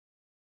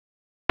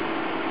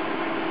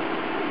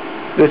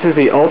This is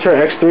the Ultra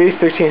X3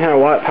 1600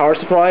 watt power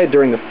supply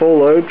during the full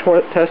load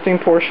testing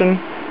portion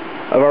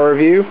of our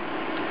review.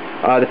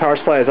 The power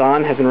supply is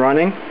on, has been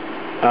running.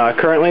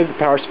 Currently the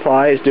power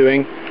supply is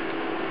doing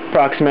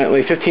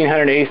approximately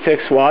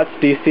 1586 watts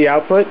DC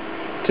output.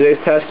 Today's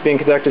test is being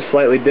conducted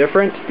slightly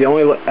different. The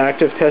only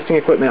active testing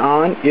equipment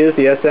on is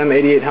the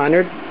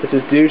SM8800. This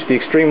is due to the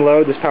extreme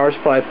load this power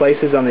supply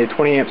places on the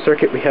 20 amp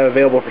circuit we have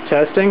available for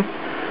testing.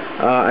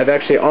 I've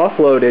actually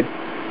offloaded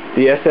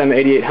the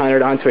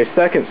SM8800 onto a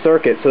second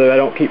circuit so that I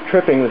don't keep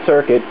tripping the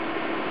circuit,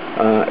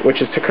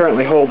 which is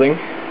currently holding.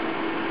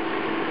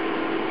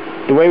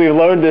 The way we've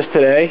loaded this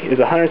today is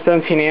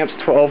 117 amps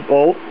 12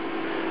 volt.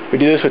 We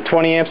do this with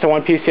 20 amps on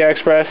one PCI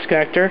Express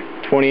connector,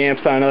 20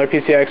 amps on another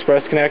PCI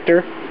Express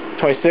connector,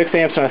 26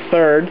 amps on a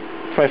third,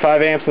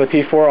 25 amps on the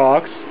P4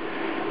 aux,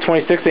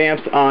 26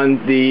 amps on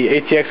the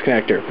ATX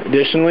connector.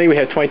 Additionally, we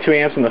have 22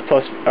 amps on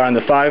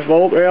the 5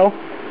 volt rail,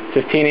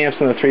 15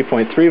 amps on the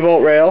 3.3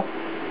 volt rail,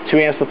 2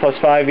 amps on the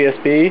 +5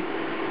 VSB,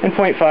 and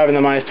 0.5 on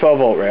the -12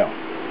 volt rail.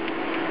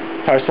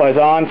 Power supply is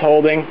on, it's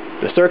holding,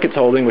 the circuit's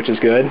holding, which is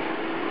good.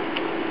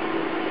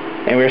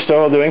 And we're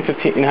still doing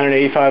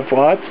 1585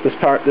 watts. This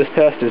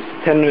test is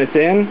 10 minutes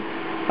in.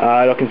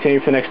 It'll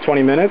continue for the next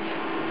 20 minutes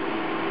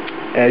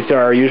as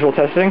our usual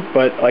testing,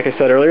 but like I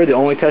said earlier, the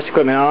only test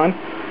equipment on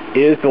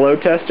is the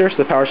load tester, so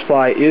the power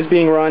supply is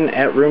being run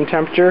at room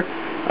temperature.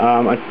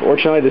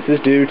 Unfortunately, this is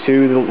due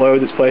to the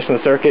load that's placed on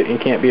the circuit and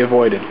can't be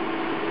avoided.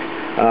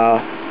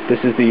 This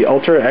is the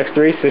Ultra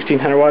X3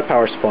 1600 watt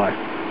power supply.